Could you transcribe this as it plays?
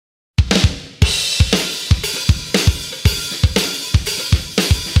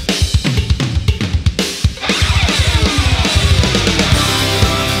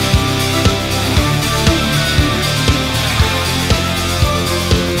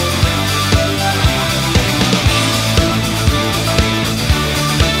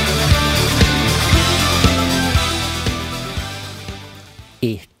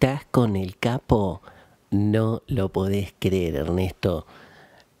con el Capo? No lo podés creer, Ernesto.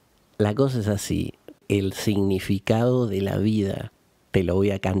 La cosa es así, el significado de la vida, te lo voy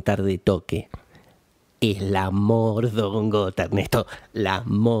a cantar de toque, es la mordongota, Ernesto, la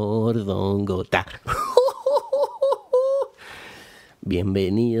mordongota.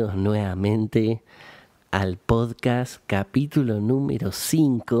 Bienvenidos nuevamente al podcast capítulo número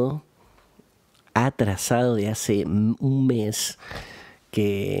 5, atrasado de hace un mes,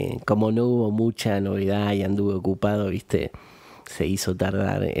 que como no hubo mucha novedad y anduve ocupado, viste, se hizo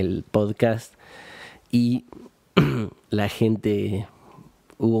tardar el podcast y la gente,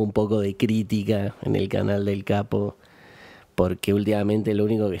 hubo un poco de crítica en el canal del Capo porque últimamente lo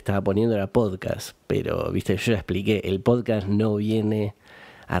único que estaba poniendo era podcast, pero viste, yo ya expliqué, el podcast no viene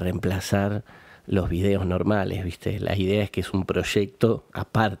a reemplazar los videos normales, viste, la idea es que es un proyecto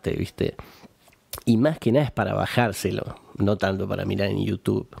aparte, viste, y más que nada es para bajárselo, no tanto para mirar en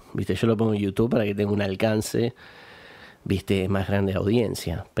YouTube, viste, yo lo pongo en YouTube para que tenga un alcance, viste, más grande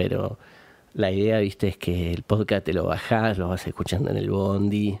audiencia, pero la idea, viste, es que el podcast te lo bajás, lo vas escuchando en el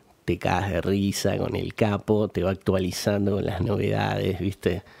bondi, te cagas de risa con el Capo, te va actualizando con las novedades,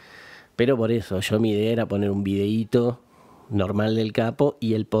 viste, pero por eso, mi idea era poner un videíto normal del Capo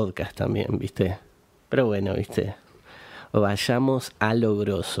y el podcast también, viste, pero bueno, viste, vayamos a lo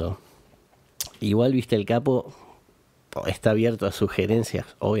grosso. Igual, viste, el Capo está abierto a sugerencias,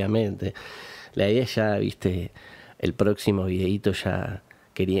 obviamente. La idea ya, viste, el próximo videíto ya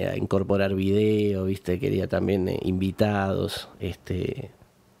quería incorporar video, viste, quería también invitados.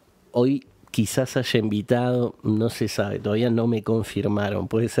 Hoy quizás haya invitado, no se sabe, todavía no me confirmaron.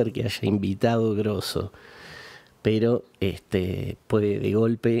 Puede ser que haya invitado grosso, pero puede de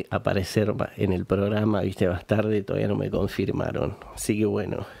golpe aparecer en el programa, viste, más tarde, todavía no me confirmaron. Así que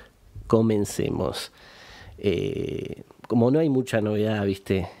bueno, comencemos. Como no hay mucha novedad,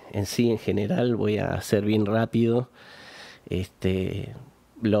 viste, en sí, en general, voy a hacer bien rápido.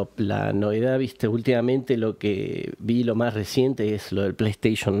 La novedad, viste, últimamente lo que vi, lo más reciente es lo del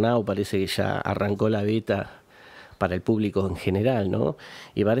PlayStation Now. Parece que ya arrancó la beta para el público en general, ¿no?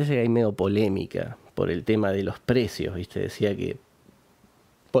 Y parece que hay medio polémica por el tema de los precios, viste. Decía que,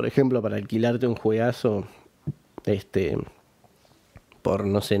 por ejemplo, para alquilarte un juegazo, por,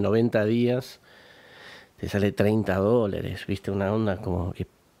 no sé, 90 días, te sale $30, viste, una onda como que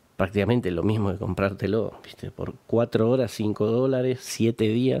prácticamente lo mismo que comprártelo, viste, por 4 horas, $5, 7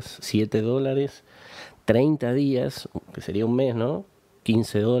 días, $7, 30 días, que sería un mes, ¿no?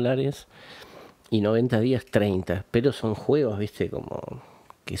 $15, y 90 días, 30, pero son juegos, viste, como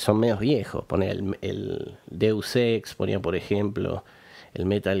que son medios viejos. Ponía el Deus Ex, ponía por ejemplo el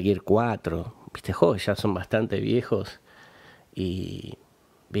Metal Gear 4, viste, juegos que ya son bastante viejos y,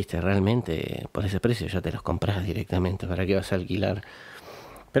 viste, realmente por ese precio ya te los compras directamente, ¿para qué vas a alquilar?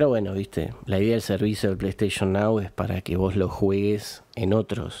 Pero bueno, viste, la idea del servicio del PlayStation Now es para que vos lo juegues en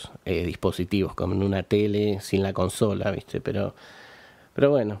otros dispositivos, como en una tele, sin la consola, viste, pero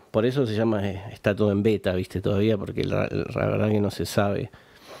bueno, por eso se llama, está todo en beta, viste, todavía, porque la verdad que no se sabe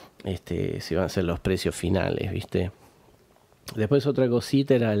si van a ser los precios finales, viste. Después otra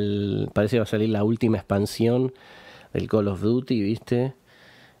cosita era parece que va a salir la última expansión del Call of Duty, viste,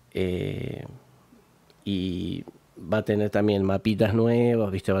 y va a tener también mapitas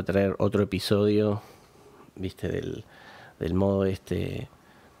nuevos, viste, va a traer otro episodio, viste, del modo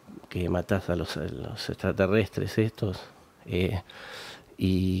que matás a los extraterrestres estos,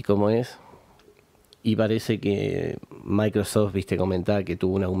 y cómo es, y parece que Microsoft, viste, comentaba que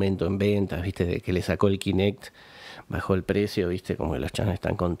tuvo un aumento en ventas, viste, de que le sacó el Kinect, bajó el precio, viste, como que los chanes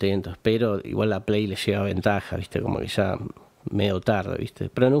están contentos, pero igual la Play le lleva ventaja, viste, como que ya medio tarde, viste,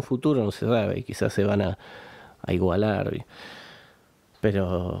 pero en un futuro no se sabe, quizás se van a igualar,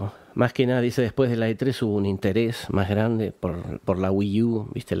 pero más que nada, dice, después de la E3 hubo un interés más grande por la Wii U,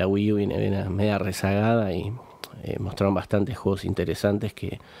 viste, la Wii U viene media rezagada y mostraron bastantes juegos interesantes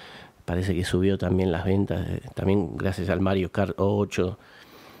que parece que subió también las ventas, también gracias al Mario Kart 8,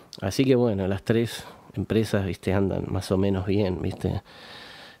 así que bueno, las tres empresas, viste, andan más o menos bien, viste,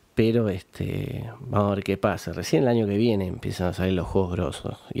 pero vamos a ver qué pasa. Recién el año que viene empiezan a salir los juegos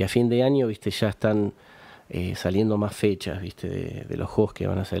grosos y a fin de año, viste, ya están saliendo más fechas, viste, de los juegos que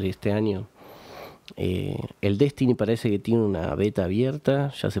van a salir este año. El Destiny parece que tiene una beta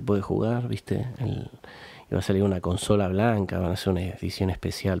abierta, ya se puede jugar, viste, y va a salir una consola blanca, van a hacer una edición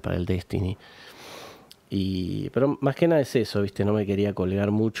especial para el Destiny, pero más que nada es eso, viste, no me quería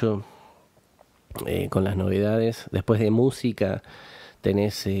colgar mucho con las novedades. Después de música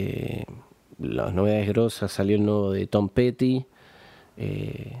tenés las novedades grosas, salió el nuevo de Tom Petty,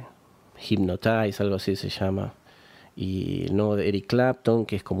 Hypnotize, algo así se llama, y el nuevo de Eric Clapton,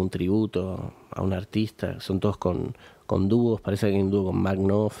 que es como un tributo a un artista. Son todos con dúos, parece que hay un dúo con Mark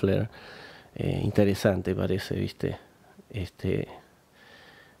Knopfler. Interesante parece, ¿viste?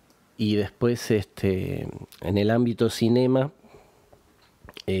 Y después, en el ámbito cinema,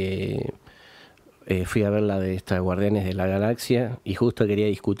 fui a ver la de estas Guardianes de la Galaxia y justo quería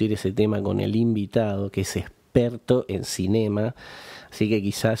discutir ese tema con el invitado, que es experto en cinema. Así que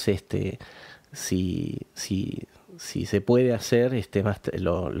quizás, si se puede hacer,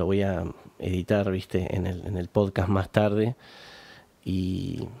 lo voy a editar, ¿viste? En el podcast más tarde.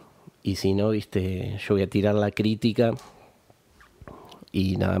 Y si no, ¿viste? Yo voy a tirar la crítica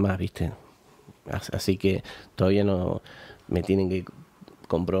y nada más, ¿viste? Así que todavía no me tienen que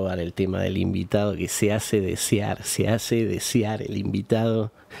comprobar el tema del invitado, que se hace desear el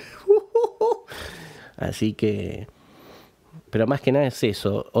invitado. Así que, pero más que nada es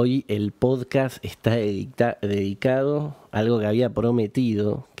eso. Hoy el podcast está dedicado a algo que había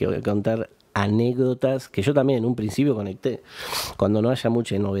prometido, que voy a contar anécdotas, que yo también en un principio conecté. Cuando no haya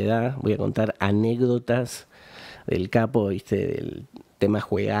mucha novedad, voy a contar anécdotas del Capo, ¿viste? Del tema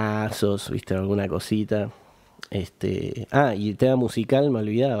juegazos, ¿viste? Alguna cosita. Y el tema musical me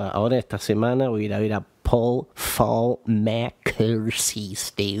olvidaba. Ahora esta semana voy a ir a ver a Paul Fall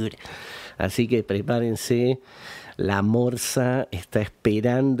McCarthy's, dude. Así que prepárense. La morsa está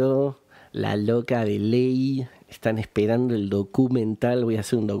esperando. La loca de ley. Están esperando el documental. Voy a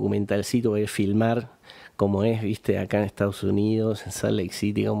hacer un documentalcito. Voy a filmar cómo es, viste, acá en Estados Unidos, en Salt Lake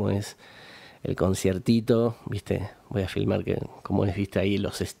City, cómo es el conciertito, viste. Voy a filmar cómo es, viste, ahí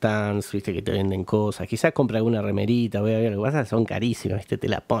los stands, viste, que te venden cosas. Quizás compre alguna remerita, voy a ver. Lo que pasa es que son carísimas, viste, te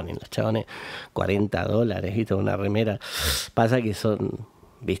la ponen los chabones, $40, viste, una remera. Pasa que son,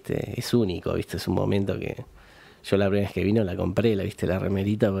 viste, es único, viste, es un momento que yo la primera vez que vino la compré, viste, la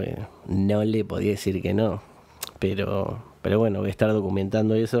remerita, porque no le podía decir que no. Pero bueno, voy a estar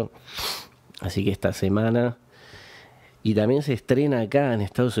documentando eso. Así que esta semana. Y también se estrena acá en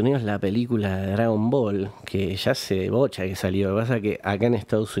Estados Unidos la película de Dragon Ball, que ya se bocha que salió. Lo que pasa es que acá en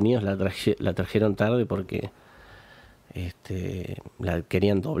Estados Unidos la trajeron tarde porque la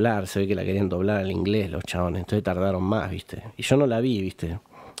querían doblar. Se ve que la querían doblar al inglés los chabones. Entonces tardaron más, ¿viste? Y yo no la vi, ¿viste?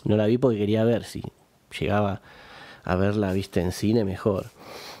 No la vi porque quería ver si llegaba a verla, ¿viste? En cine mejor.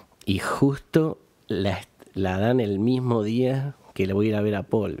 Y justo la dan el mismo día que le voy a ir a ver a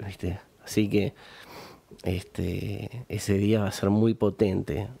Paul, ¿viste? Así que ese día va a ser muy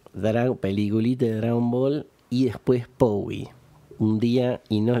potente. Peliculita de Dragon Ball y después Powie. Un día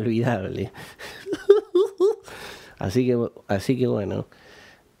inolvidable. Así que bueno,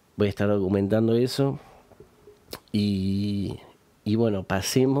 voy a estar documentando eso. Y bueno,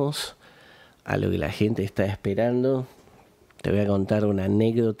 pasemos a lo que la gente está esperando. Te voy a contar una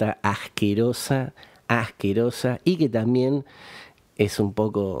anécdota asquerosa y que también es un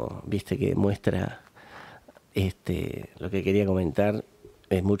poco, viste, que muestra lo que quería comentar.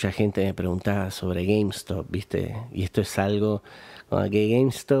 Mucha gente me preguntaba sobre GameStop, viste, y esto es algo como que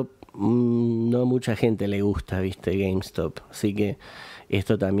GameStop, no mucha gente le gusta, viste, GameStop. Así que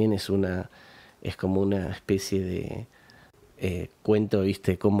esto también es como una especie de cuento,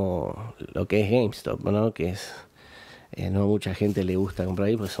 viste, como lo que es GameStop, ¿no? Que es no mucha gente le gusta comprar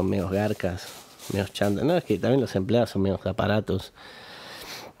ahí porque son medios garcas, medios chantas. No, es que también los empleados son medios aparatos.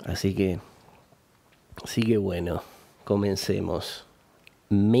 Así que bueno, comencemos.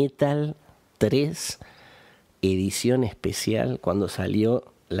 Metal 3, edición especial, cuando salió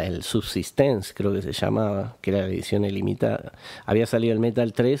el Subsistence, creo que se llamaba, que era la edición ilimitada. Había salido el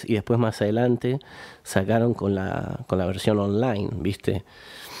Metal 3 y después más adelante sacaron con la versión online, ¿viste?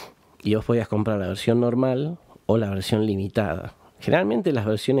 Y vos podías comprar la versión normal o la versión limitada. Generalmente las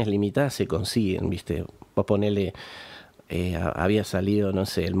versiones limitadas se consiguen, ¿viste? Vos ponele, había salido, no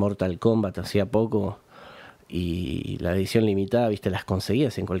sé, el Mortal Kombat hacía poco y la edición limitada, ¿viste? Las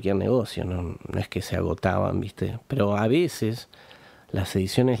conseguías en cualquier negocio, no es que se agotaban, ¿viste? Pero a veces las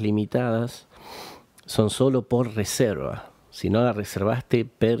ediciones limitadas son solo por reserva. Si no la reservaste,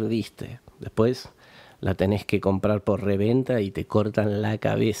 perdiste. Después la tenés que comprar por reventa y te cortan la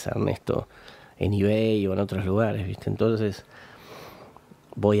cabeza, Ernesto, en eBay o en otros lugares, ¿viste? Entonces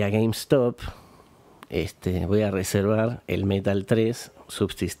voy a GameStop, voy a reservar el Metal 3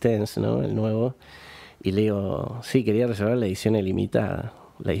 Subsistence, ¿no? El nuevo. Y le digo, sí, quería reservar la edición ilimitada,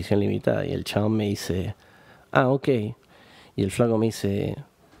 y el chabón me dice, ok. Y el flaco me dice,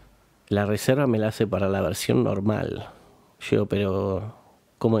 la reserva me la hace para la versión normal. Yo digo, pero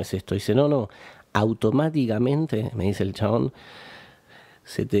 ¿cómo es esto? Dice, no, automáticamente, me dice el chabón,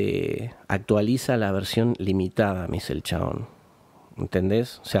 se te actualiza la versión limitada, me dice el chabón.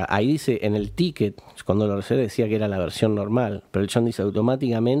 ¿entendés? O sea, ahí dice, en el ticket, cuando lo reservé decía que era la versión normal, pero el chabón dice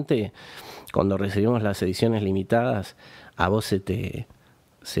automáticamente, cuando recibimos las ediciones limitadas, a vos se te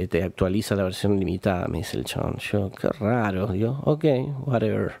actualiza la versión limitada, me dice el chabón. Yo, qué raro, digo, ok,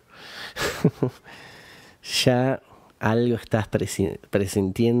 whatever. Ya algo estás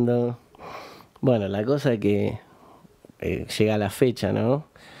presintiendo. Bueno, la cosa que llega la fecha, ¿no?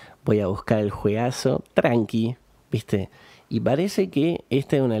 Voy a buscar el juegazo, tranqui, ¿viste? Y parece que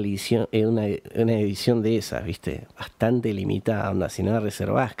esta es una edición, una edición de esas, ¿viste? Bastante limitada, onda, si no la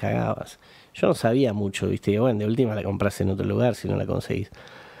reservás, cagabas. Yo no sabía mucho, ¿viste? Y bueno, de última la compras en otro lugar si no la conseguís.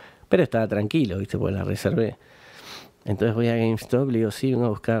 Pero estaba tranquilo, ¿viste? Porque la reservé. Entonces voy a GameStop, le digo, sí, vengo a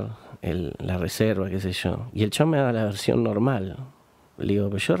buscar la reserva, qué sé yo. Y el chabón me da la versión normal. Le digo,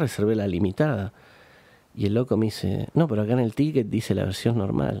 pero yo reservé la limitada. Y el loco me dice, no, pero acá en el ticket dice la versión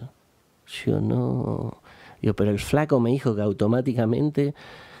normal. Yo no. Digo, pero el flaco me dijo que automáticamente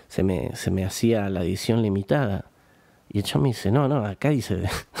se me hacía la edición limitada. Y el chabón me dice, no, acá dice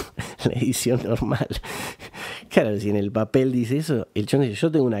la edición normal. Claro, si en el papel dice eso, el chabón dice,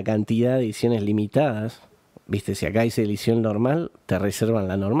 yo tengo una cantidad de ediciones limitadas. Viste, si acá dice edición normal, te reservan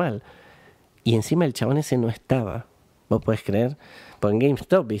la normal. Y encima el chabón ese no estaba. ¿Vos podés creer? Porque en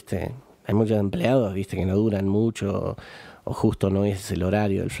GameStop, viste, hay muchos empleados, viste, que no duran mucho, o justo no es el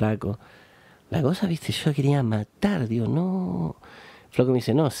horario del flaco. La cosa, viste, yo quería matar, digo, no. El flaco me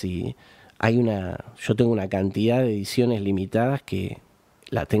dice, no, si yo tengo una cantidad de ediciones limitadas que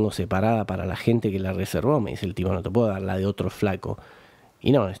la tengo separada para la gente que la reservó. Me dice el tipo, no te puedo dar la de otro flaco.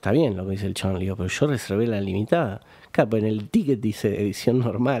 Y no, está bien lo que dice el chabón, le digo, pero yo reservé la limitada. Capo, en el ticket dice edición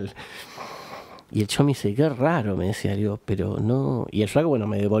normal. Y el chabón me dice, qué raro, me decía, digo, pero no. Y el flaco, bueno,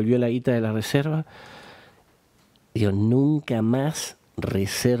 me devolvió la guita de la reserva. Digo, nunca más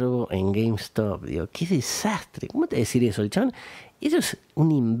reservo en GameStop. Digo, qué desastre. ¿Cómo te decir eso? El chabón, eso es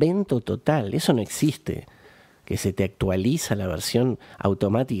un invento total, eso no existe. Que se te actualiza la versión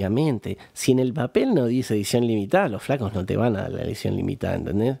automáticamente. Si en el papel no dice edición limitada, los flacos no te van a dar la edición limitada,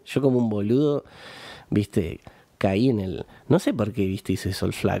 ¿entendés? Yo como un boludo, viste, caí en el... No sé por qué, viste, hice eso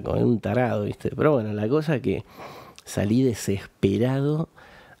el flaco, un tarado, viste. Pero bueno, la cosa que salí desesperado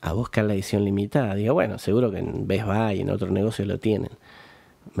a buscar la edición limitada. Digo, bueno, seguro que en Best Buy y en otro negocio lo tienen.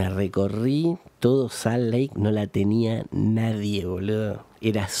 Me recorrí todo Salt Lake, no la tenía nadie, boludo.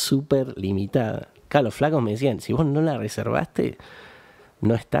 Era súper limitada. Claro, los flacos me decían, si vos no la reservaste,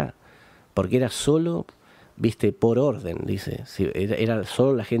 no está. Porque era solo, viste, por orden, dice. Era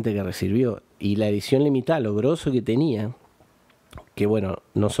solo la gente que recibió. Y la edición limitada, lo grosso que tenía, que bueno,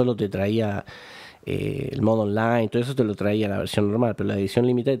 no solo te traía el modo online, todo eso te lo traía la versión normal, pero la edición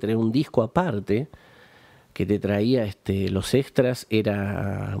limitada te traía un disco aparte que te traía los extras,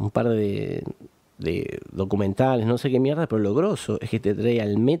 era un par de documentales, no sé qué mierda, pero lo grosso es que te traía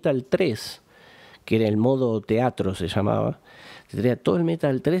el Metal 3, que era el modo teatro, se llamaba. Te traía todo el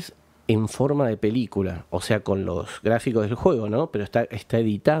Metal 3 en forma de película, o sea, con los gráficos del juego, ¿no? Pero está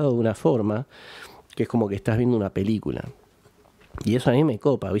editado de una forma que es como que estás viendo una película. Y eso a mí me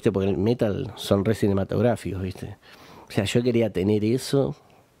copa, ¿viste? Porque el Metal son re cinematográficos, ¿viste? O sea, yo quería tener eso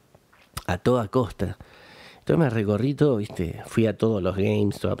a toda costa. Entonces me recorrí todo, ¿viste? Fui a todos los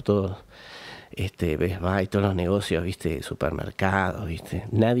GameStop, todos Best Buy, todos los negocios, ¿viste? Supermercados, ¿viste?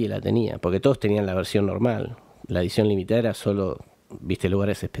 Nadie la tenía, porque todos tenían la versión normal. La edición limitada era solo, ¿viste?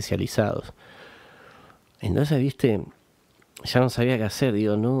 Lugares especializados. Entonces, ¿viste? Ya no sabía qué hacer,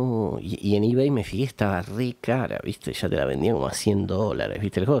 digo, no. Y en eBay me fijé, estaba re cara, ¿viste? Ya te la vendían como a $100,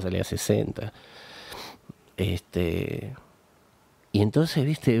 ¿viste? El juego salía a 60. Y entonces,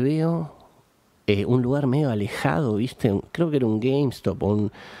 ¿viste? Veo un lugar medio alejado, ¿viste? Creo que era un GameStop o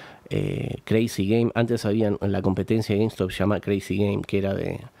un Crazy Game. Antes habían, en la competencia de GameStop se llama Crazy Game, que era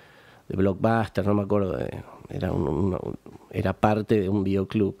de Blockbuster, no me acuerdo. Era parte de un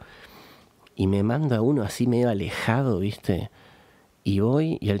videoclub. Y me manda uno así medio alejado, ¿viste? Y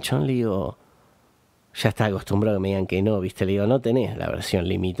voy, y al chon le digo, ya está acostumbrado a que me digan que no, ¿viste? Le digo, no tenés la versión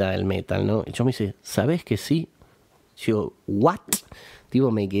limitada del Metal, ¿no? El chon me dice, ¿sabés que sí? Yo digo, ¿what? Tipo,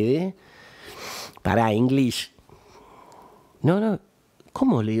 me quedé, pará, English. No,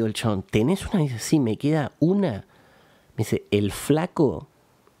 ¿cómo? Le digo el chon, ¿tenés una? Dice, sí, me queda una. Me dice, el flaco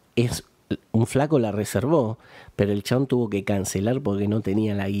un flaco la reservó, pero el chon tuvo que cancelar porque no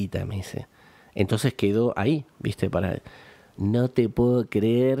tenía la guita, me dice. Entonces quedó ahí, ¿viste? No te puedo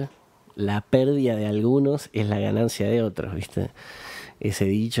creer, la pérdida de algunos es la ganancia de otros, ¿viste? Ese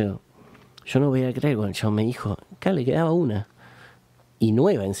dicho. Yo no voy a creer cuando el chabón me dijo, acá le quedaba una. Y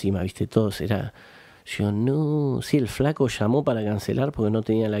nueva encima, ¿viste? Todos era... Yo no... Sí, el flaco llamó para cancelar porque no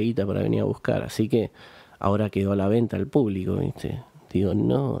tenía la guita para venir a buscar. Así que ahora quedó a la venta al público, ¿viste? Digo,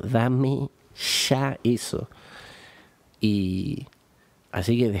 no, dame ya eso. Y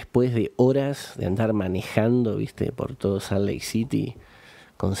así que después de horas de andar manejando, ¿viste? Por todo Salt Lake City,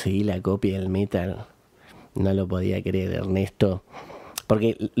 conseguí la copia del Metal. No lo podía creer, Ernesto.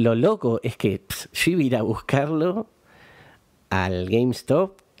 Porque lo loco es que yo iba a ir a buscarlo al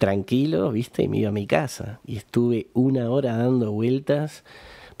GameStop tranquilo, ¿viste? Y me iba a mi casa. Y estuve 1 hora dando vueltas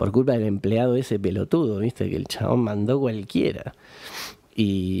por culpa del empleado ese pelotudo, ¿viste? Que el chabón mandó cualquiera.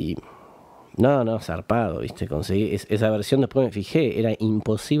 Y no, zarpado, ¿viste? Conseguí esa versión, después me fijé, era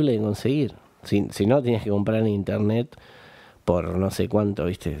imposible de conseguir. Si no, tenías que comprar en internet por no sé cuánto,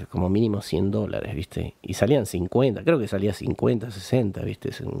 ¿viste? Como mínimo $100, ¿viste? Y salían 50, creo que salía 50, 60, ¿viste?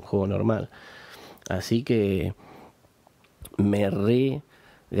 Es un juego normal. Así que me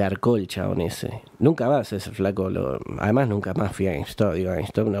garcó el chabón ese. Nunca más ese flaco, además nunca más fui a GameStop. Digo, a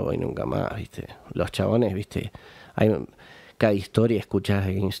GameStop no voy nunca más, ¿viste? Los chabones, ¿viste? Cada historia escuchás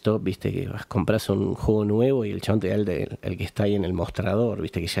de GameStop, ¿viste? Que compras un juego nuevo y el chabón te da el que está ahí en el mostrador,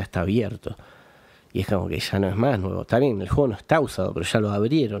 ¿viste? Que ya está abierto. Y es como que ya no es más nuevo. Está bien, el juego no está usado, pero ya lo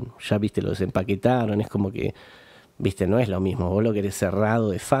abrieron. Ya, ¿viste? Lo desempaquetaron. Es como que, ¿viste? No es lo mismo. Vos lo querés cerrado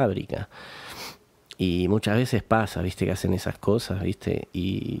de fábrica. Y muchas veces pasa, ¿viste? Que hacen esas cosas, ¿viste?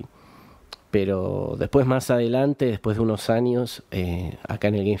 Pero después, más adelante, después de unos años, acá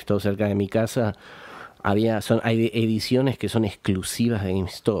en el GameStop cerca de mi casa, hay ediciones que son exclusivas de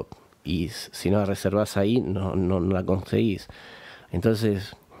GameStop. Y si no la reservás ahí, no la conseguís.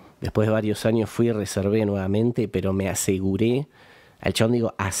 Entonces, después de varios años fui y reservé nuevamente, pero me aseguré. Al chabón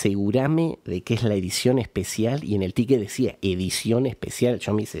digo, asegúrame de que es la edición especial. Y en el ticket decía edición especial.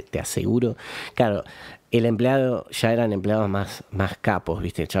 Yo me dice, te aseguro. Claro, el empleado ya eran empleados más capos,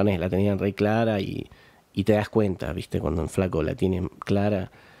 ¿viste? Chabones la tenían re clara y te das cuenta, ¿viste? Cuando un flaco la tiene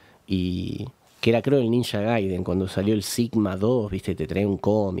clara. Y que era, creo, el Ninja Gaiden, cuando salió el Sigma 2, ¿viste? Te traía un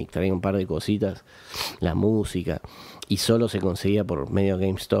cómic, traía un par de cositas, la música. Y solo se conseguía por medio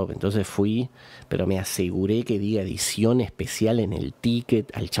GameStop. Entonces fui, pero me aseguré que diga edición especial en el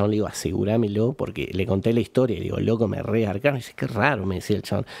ticket. Al chabón le digo, asegurámelo, porque le conté la historia. Le digo, loco, me rearcaron. Y dice, qué raro, me decía el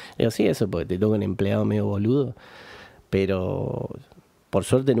chabón. Le digo, sí, eso porque te toca un empleado medio boludo. Pero por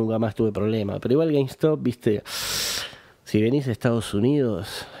suerte nunca más tuve problema. Pero igual GameStop, ¿viste? Si venís a Estados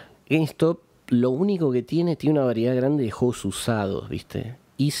Unidos, GameStop lo único que tiene una variedad grande de juegos usados, ¿viste?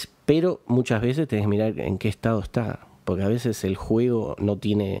 Pero muchas veces tenés que mirar en qué estado está. Porque a veces el juego no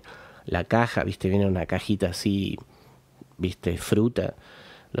tiene la caja, ¿viste? Viene una cajita así, ¿viste? Fruta.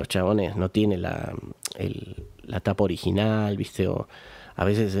 Los chabones no tienen la tapa original, ¿viste? O a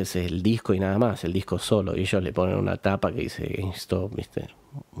veces es el disco y nada más, el disco solo. Y ellos le ponen una tapa que dice GameStop, ¿viste?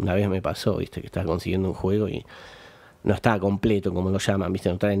 Una vez me pasó, ¿viste? Que estaba consiguiendo un juego y no estaba completo, como lo llaman, ¿viste?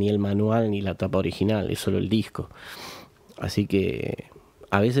 No trae ni el manual ni la tapa original, es solo el disco. Así que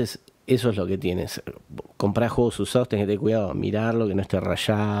a veces eso es lo que tienes. Comprar juegos usados, tenés que tener cuidado, mirarlo, que no esté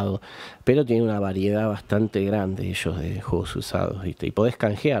rayado. Pero tiene una variedad bastante grande ellos de juegos usados, ¿viste? Y podés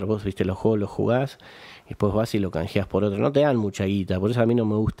canjear, vos, ¿viste? Los juegos los jugás, y después vas y lo canjeas por otro. No te dan mucha guita, por eso a mí no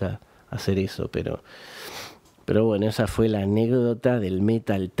me gusta hacer eso, pero bueno, esa fue la anécdota del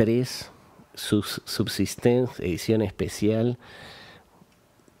Metal 3 Subsistence, edición especial.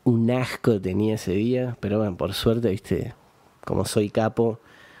 Un asco tenía ese día, pero bueno, por suerte, ¿viste? Como soy capo,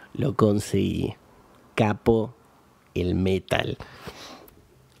 lo conseguí. Capo el Metal.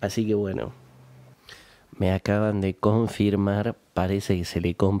 Así que bueno, me acaban de confirmar, parece que se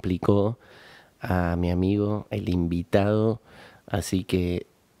le complicó a mi amigo, el invitado, así que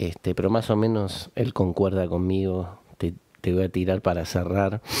pero más o menos él concuerda conmigo. Te voy a tirar para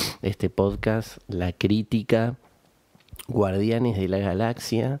cerrar este podcast la crítica: Guardianes de la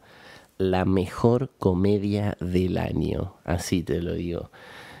Galaxia, la mejor comedia del año, así te lo digo.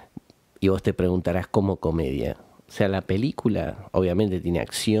 Y vos te preguntarás, ¿cómo comedia? O sea, la película obviamente tiene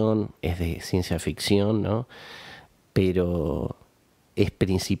acción, es de ciencia ficción, ¿no? Pero es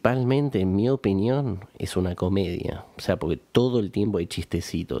principalmente, en mi opinión, es una comedia. O sea, porque todo el tiempo hay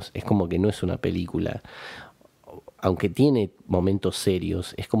chistecitos. Es como que no es una película. Aunque tiene momentos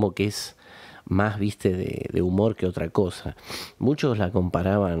serios, es como que es más, ¿viste? de humor que otra cosa. Muchos la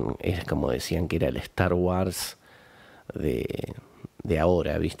comparaban, es como decían que era el Star Wars de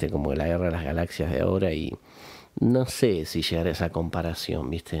ahora, ¿viste? Como la Guerra de las Galaxias de ahora, y no sé si llegar a esa comparación,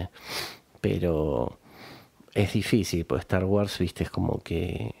 ¿viste? Pero es difícil, pues Star Wars, ¿viste? Es como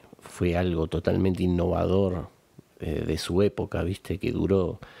que fue algo totalmente innovador de su época, ¿viste? Que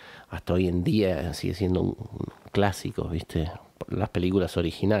duró hasta hoy en día, sigue siendo un clásico, ¿viste? Las películas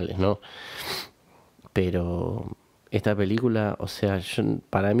originales, ¿no? Pero esta película, o sea,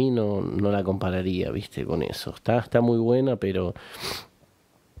 para mí no la compararía, viste, con eso. Está muy buena, pero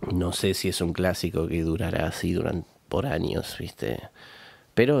no sé si es un clásico que durará así por años, viste.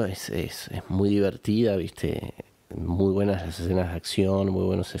 Pero es muy divertida, viste. Muy buenas las escenas de acción, muy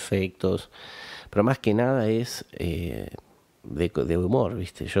buenos efectos. Pero más que nada es de humor,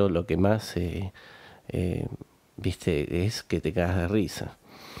 viste. Yo lo que más, eh, viste, es que te cagas de risa.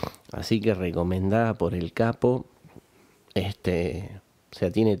 Así que recomendada por el Capo. O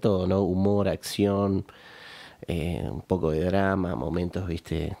sea, tiene todo, ¿no? Humor, acción, un poco de drama, momentos,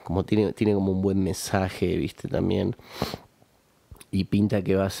 viste, como tiene como un buen mensaje, viste, también. Y pinta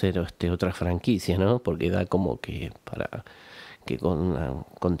que va a ser otra franquicia, ¿no? Porque da como que para que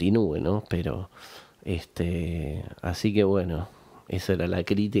continúe, ¿no? Pero, así que bueno, esa era la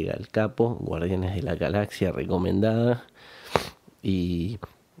crítica al Capo, Guardianes de la Galaxia, recomendada. Y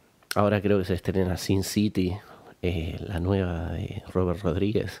ahora creo que se estrena Sin City, la nueva de Robert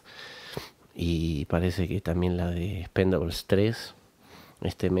Rodríguez. Y parece que también la de Expendables 3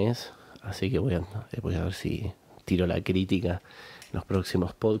 este mes. Así que voy a ver si tiro la crítica en los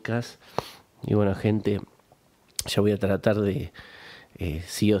próximos podcasts. Y bueno, gente, ya voy a tratar de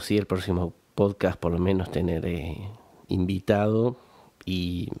sí o sí el próximo podcast por lo menos tener invitado.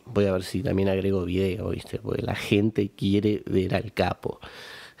 Y voy a ver si también agrego video, ¿viste? Porque la gente quiere ver al Capo.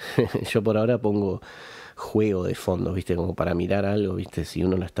 Yo por ahora pongo juego de fondo, ¿viste? Como para mirar algo, ¿viste? Si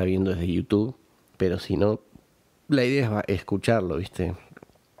uno lo está viendo desde YouTube. Pero si no, la idea es escucharlo, ¿viste?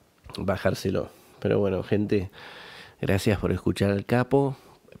 Bajárselo. Pero bueno, gente, gracias por escuchar al Capo.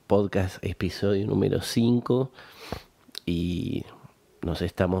 Podcast episodio número 5. Y nos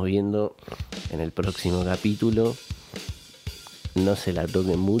estamos viendo en el próximo capítulo. No se la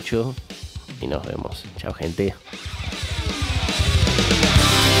toquen mucho. Y nos vemos. Chao, gente.